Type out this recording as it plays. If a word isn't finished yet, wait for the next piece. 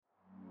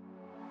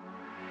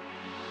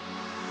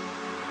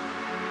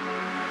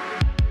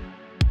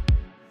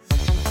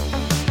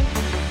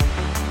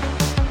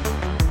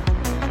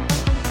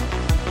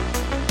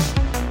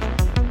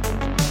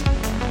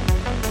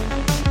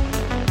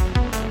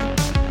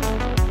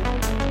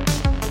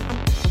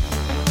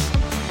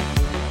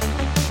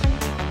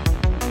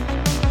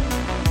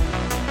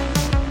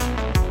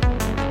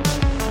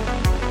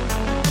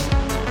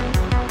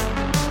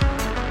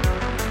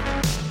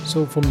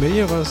So for many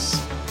of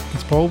us,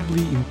 it's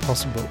probably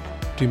impossible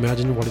to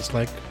imagine what it's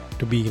like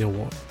to be in a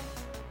war.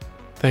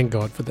 Thank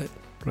God for that,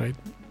 right?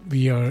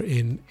 We are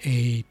in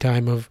a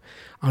time of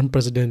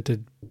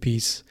unprecedented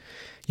peace.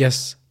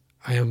 Yes,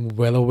 I am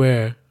well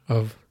aware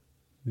of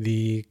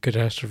the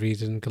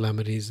catastrophes and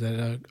calamities that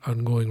are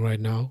ongoing right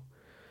now.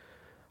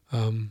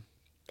 I'm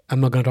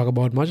not going to talk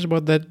about much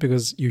about that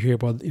because you hear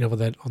about enough of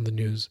that on the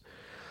news.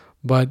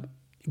 But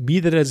be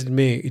that as it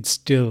may, it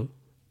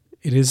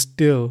is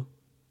still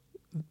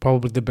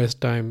probably the best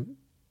time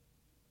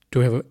to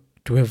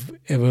have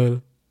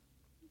ever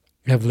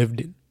have lived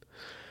in.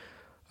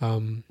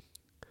 And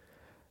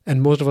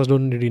most of us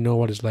don't really know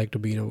what it's like to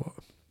be in a war.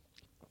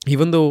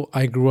 Even though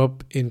I grew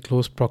up in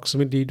close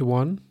proximity to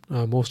one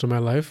most of my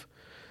life,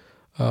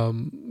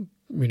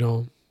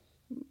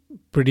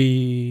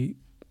 pretty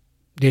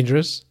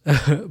dangerous.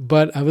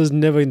 But I was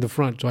never in the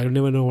front, so I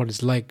never know what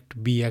it's like to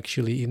be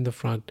actually in the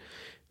front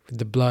with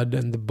the blood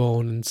and the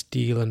bone and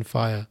steel and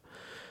fire.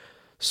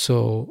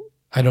 So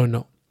I don't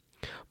know.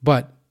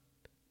 But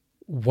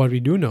what we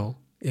do know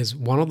is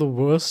one of the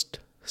worst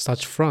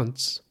such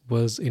fronts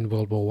was in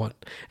World War One.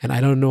 And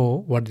I don't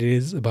know what it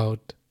is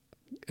about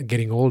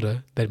getting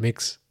older that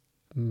makes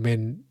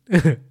men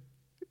all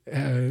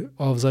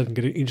of a sudden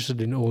get interested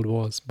in old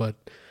wars. But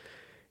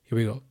here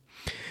we go.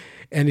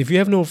 And if you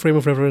have no frame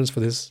of reference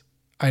for this,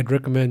 I'd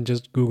recommend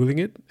just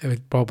Googling it. I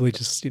would probably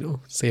just,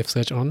 safe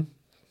search on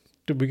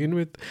to begin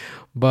with.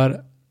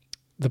 But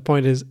the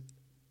point is,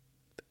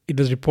 it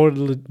was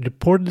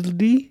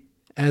reportedly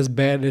as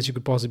bad as you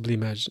could possibly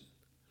imagine,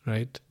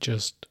 right?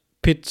 Just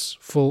pits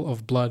full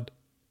of blood,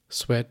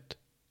 sweat,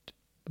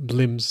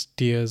 limbs,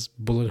 tears,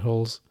 bullet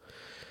holes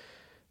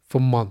for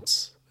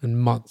months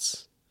and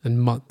months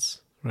and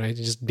months, right?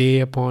 Just day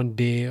upon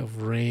day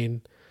of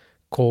rain,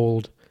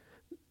 cold,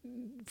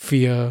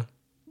 fear,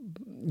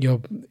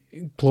 your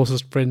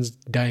closest friends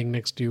dying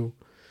next to you.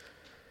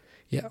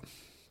 Yeah.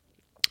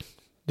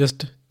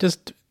 Just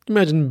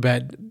imagine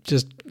bad.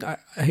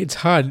 It's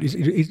hard.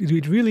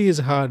 It really is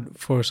hard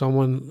for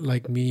someone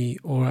like me,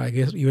 or I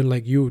guess even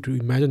like you, to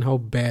imagine how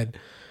bad,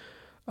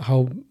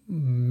 how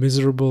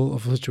miserable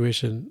of a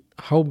situation,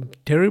 how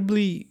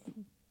terribly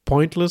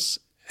pointless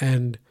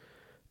and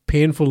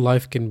painful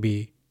life can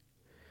be.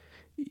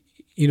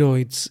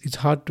 It's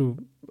hard to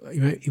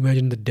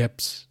imagine the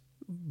depths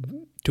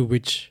to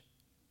which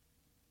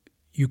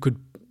you could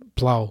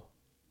plow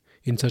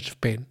in such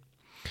pain.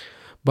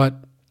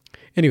 But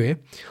anyway,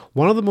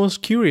 one of the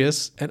most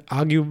curious and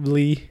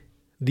arguably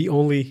the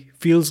only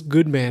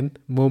feels-good man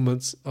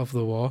moments of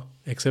the war,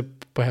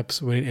 except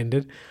perhaps when it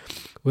ended,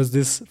 was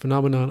this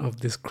phenomenon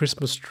of this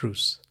Christmas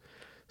truce.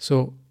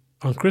 So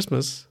on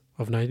Christmas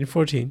of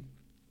 1914,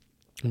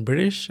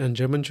 British and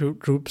German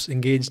troops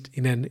engaged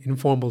in an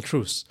informal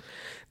truce.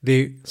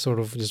 They sort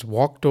of just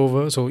walked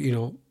over. So,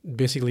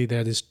 basically there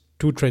are these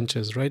two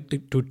trenches, right?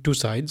 Two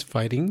sides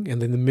fighting.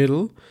 And in the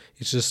middle,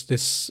 it's just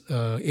this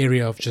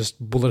area of just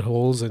bullet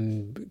holes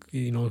and,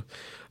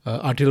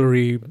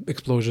 artillery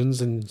explosions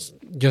and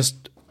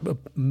just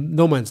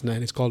no man's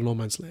land. It's called no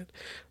man's land,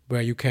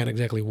 where you can't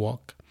exactly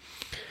walk.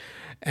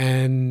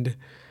 And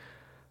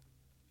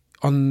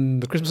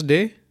on the Christmas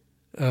Day,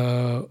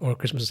 or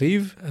Christmas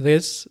Eve,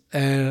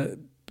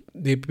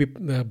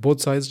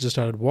 both sides just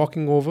started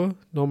walking over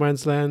no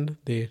man's land.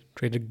 They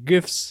traded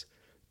gifts,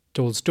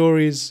 told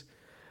stories,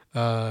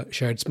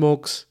 shared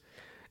smokes.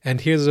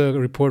 And here's a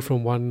report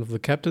from one of the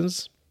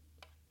captains.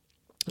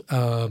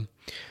 It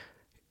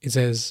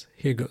says,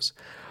 here goes.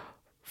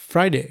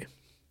 Friday.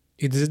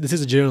 This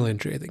is a journal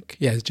entry, I think.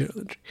 Yeah, it's a journal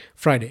entry.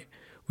 Friday.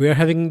 We are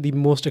having the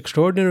most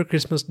extraordinary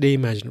Christmas day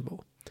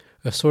imaginable.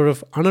 A sort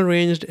of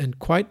unarranged and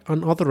quite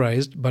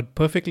unauthorized but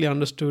perfectly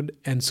understood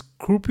and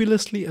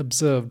scrupulously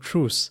observed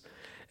truce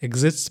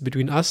exists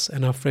between us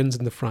and our friends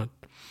in the front.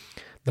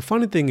 The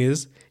funny thing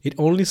is, it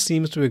only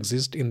seems to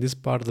exist in this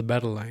part of the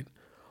battle line.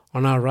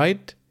 On our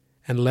right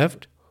and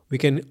left, we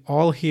can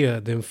all hear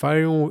them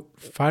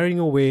firing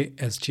away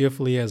as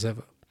cheerfully as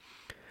ever.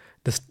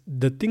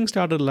 The thing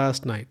started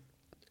last night,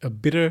 a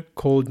bitter,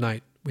 cold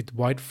night with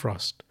white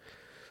frost.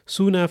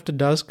 Soon after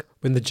dusk,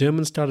 when the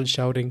Germans started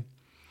shouting,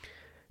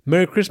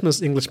 "Merry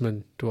Christmas,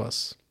 Englishmen," to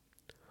us.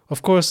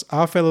 Of course,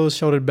 our fellows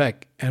shouted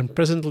back, and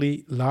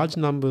presently large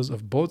numbers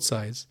of both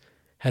sides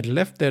had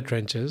left their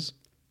trenches,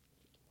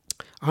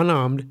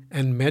 unarmed,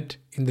 and met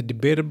in the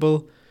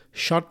debatable,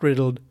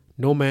 shot-riddled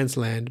no man's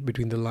land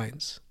between the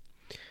lines.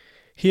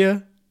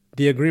 Here,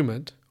 the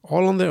agreement,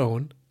 all on their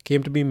own,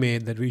 came to be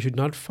made that we should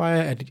not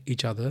fire at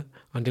each other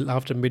until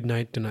after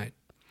midnight tonight.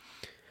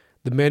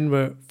 The men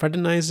were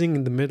fraternizing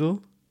in the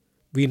middle.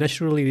 We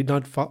naturally did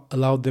not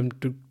allow them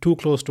too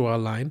close to our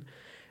line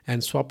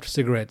and swapped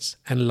cigarettes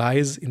and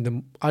lies in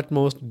the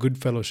utmost good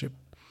fellowship.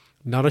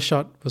 Not a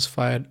shot was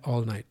fired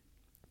all night.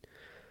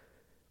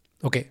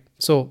 Okay,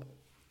 so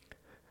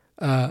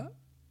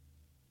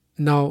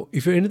now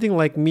if you're anything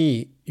like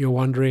me, you're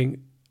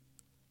wondering,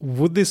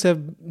 would this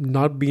have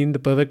not been the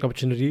perfect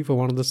opportunity for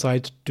one of the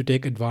sides to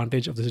take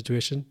advantage of the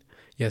situation?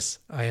 Yes,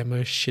 I am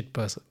a shit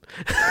person.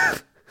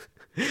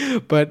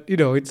 But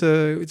it's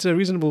a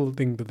reasonable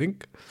thing to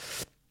think.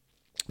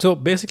 So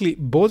basically,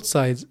 both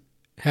sides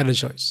had a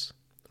choice,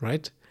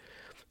 right?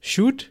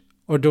 Shoot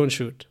or don't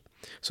shoot.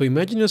 So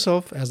imagine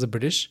yourself as the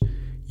British.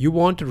 You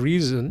want to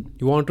reason.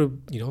 You want to,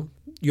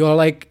 you're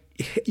like,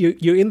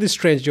 you're in this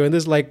trench. You're in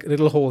this like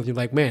little hole. You're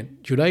like, man,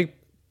 should I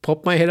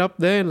pop my head up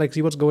there and like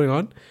see what's going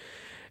on?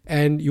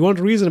 And you want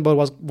to reason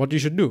about what you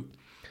should do.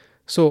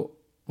 So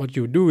what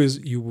you would do is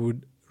you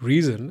would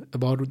reason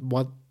about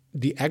what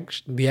the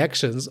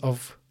actions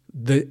of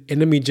the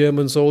enemy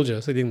German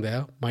soldier sitting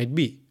there might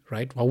be,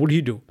 right? What would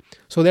he do?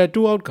 So there are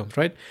two outcomes,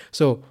 right?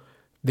 So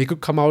they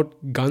could come out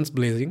guns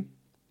blazing,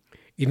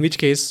 in which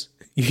case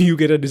you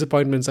get a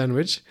disappointment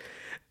sandwich,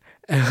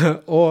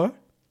 or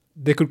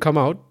they could come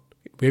out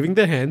waving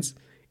their hands,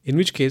 in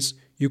which case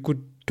you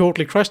could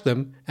totally crush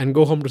them and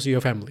go home to see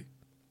your family.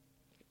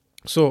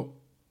 So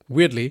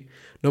weirdly,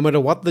 no matter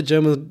what the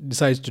German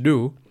decides to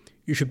do,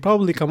 you should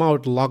probably come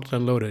out locked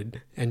and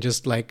loaded and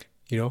just like,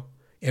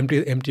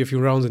 empty a few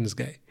rounds in this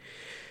guy.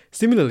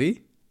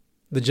 Similarly,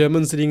 the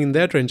Germans sitting in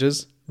their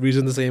trenches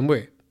reason the same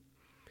way.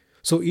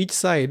 So each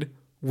side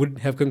would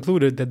have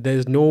concluded that there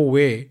is no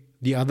way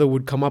the other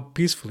would come up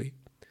peacefully.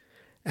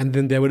 And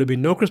then there would have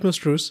been no Christmas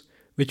truce,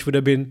 which would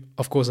have been,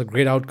 of course, a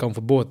great outcome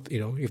for both,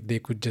 if they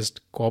could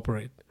just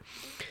cooperate.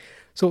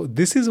 So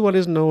this is what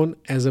is known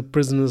as a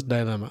prisoner's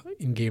dilemma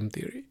in game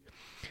theory.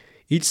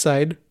 Each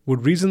side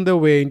would reason their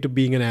way into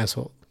being an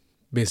asshole,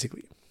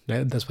 basically.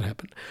 That's what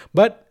happened.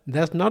 But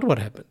that's not what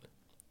happened.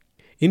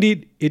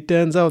 Indeed, it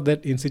turns out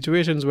that in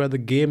situations where the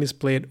game is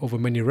played over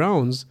many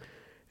rounds,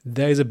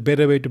 there is a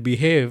better way to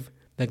behave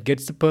that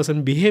gets the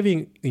person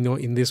behaving,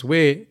 in this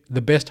way,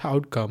 the best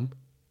outcome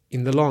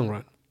in the long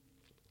run.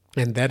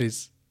 And that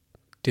is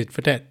tit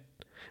for tat.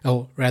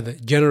 Or rather,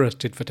 generous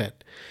tit for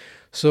tat.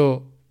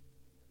 So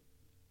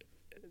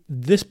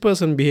this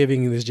person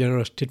behaving in this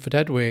generous tit for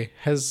tat way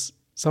has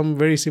some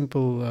very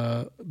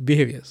simple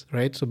behaviors,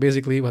 right? So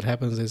basically what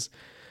happens is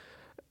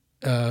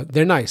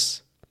they're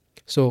nice.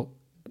 So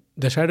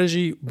the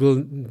strategy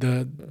will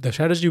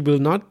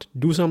not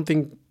do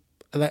something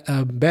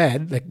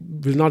bad, like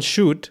will not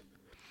shoot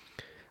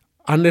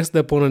unless the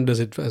opponent does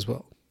it as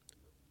well.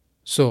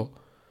 So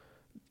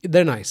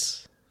they're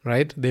nice,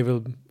 right? They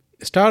will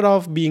start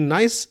off being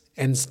nice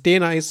and stay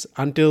nice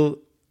until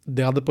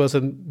the other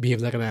person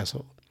behaves like an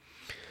asshole.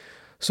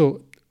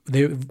 So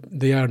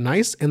they are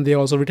nice and they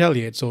also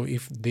retaliate. So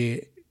if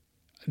they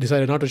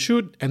decided not to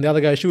shoot and the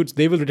other guy shoots,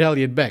 they will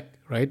retaliate back,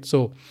 right?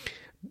 So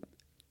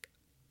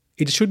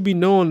it should be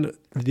known,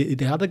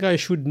 the other guy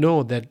should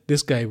know that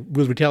this guy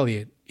will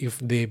retaliate if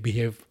they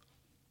behave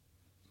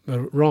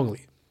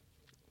wrongly,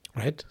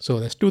 right? So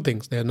there's two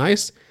things. They're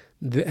nice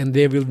and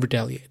they will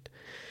retaliate.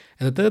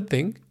 And the third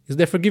thing is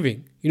they're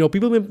forgiving.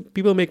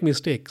 People make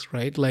mistakes,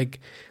 right? Like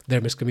there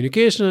are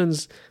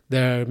miscommunications.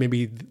 There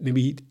maybe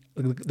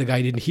the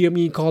guy didn't hear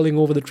me calling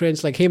over the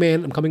trench, like, hey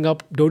man, I'm coming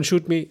up, don't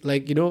shoot me.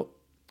 Like,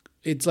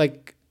 it's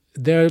like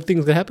there are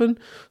things that happen.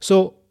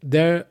 So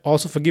they're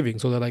also forgiving.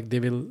 So they're like, they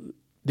will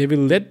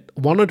let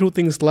one or two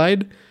things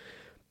slide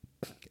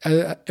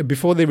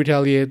before they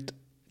retaliate,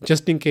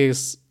 just in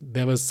case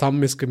there was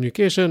some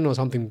miscommunication or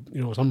something,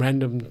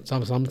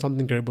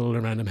 something terrible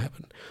and random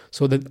happened.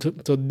 So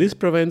this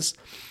prevents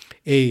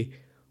a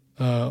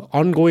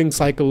ongoing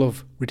cycle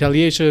of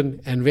retaliation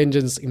and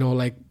vengeance,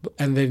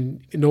 and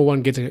then no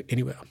one gets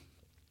anywhere.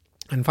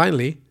 And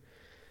finally,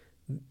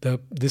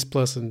 this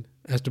person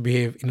has to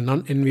behave in an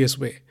unenvious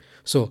way.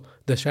 So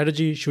the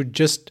strategy should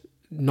just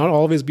not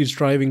always be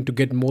striving to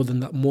get more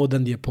than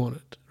the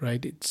opponent,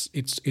 right?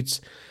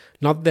 It's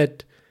not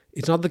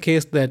the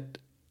case that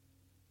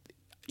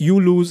you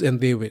lose and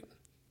they win,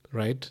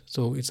 right?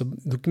 So it's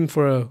looking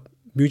for a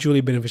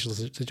mutually beneficial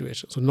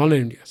situation. So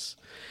non-envious.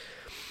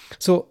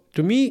 So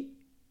to me,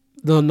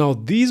 now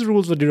these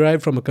rules were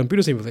derived from a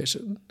computer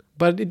simulation,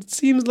 but it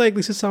seems like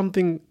this is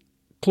something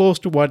close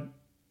to what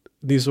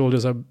these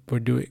soldiers were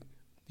doing,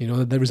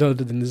 that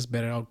resulted in this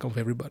better outcome for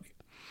everybody.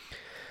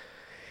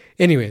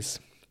 Anyways,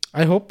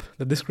 I hope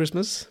that this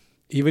Christmas,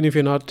 even if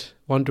you're not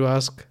one to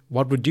ask,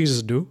 what would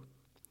Jesus do?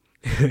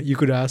 You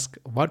could ask,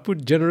 what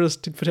would generous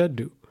tit for tat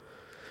do?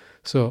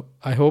 So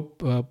I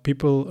hope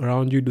people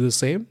around you do the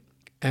same,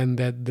 and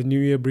that the new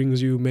year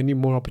brings you many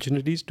more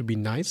opportunities to be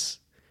nice,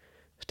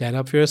 stand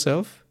up for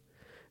yourself,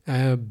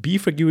 be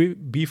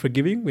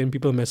forgiving when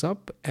people mess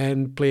up,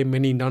 and play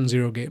many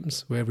non-zero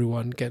games where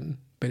everyone can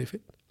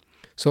benefit.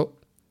 So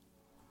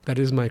that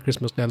is my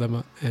Christmas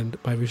dilemma, and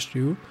my wish to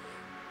you,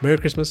 Merry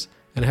Christmas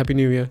and Happy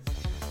New Year.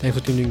 Thanks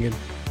for tuning in.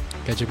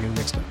 Catch you again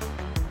next time.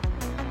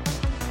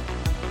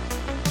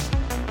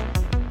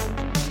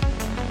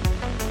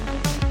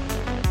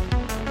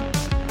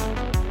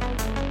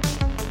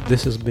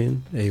 This has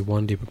been a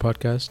One Deeper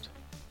podcast.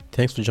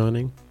 Thanks for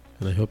joining,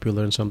 and I hope you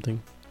learned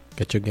something.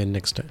 Catch you again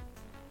next time.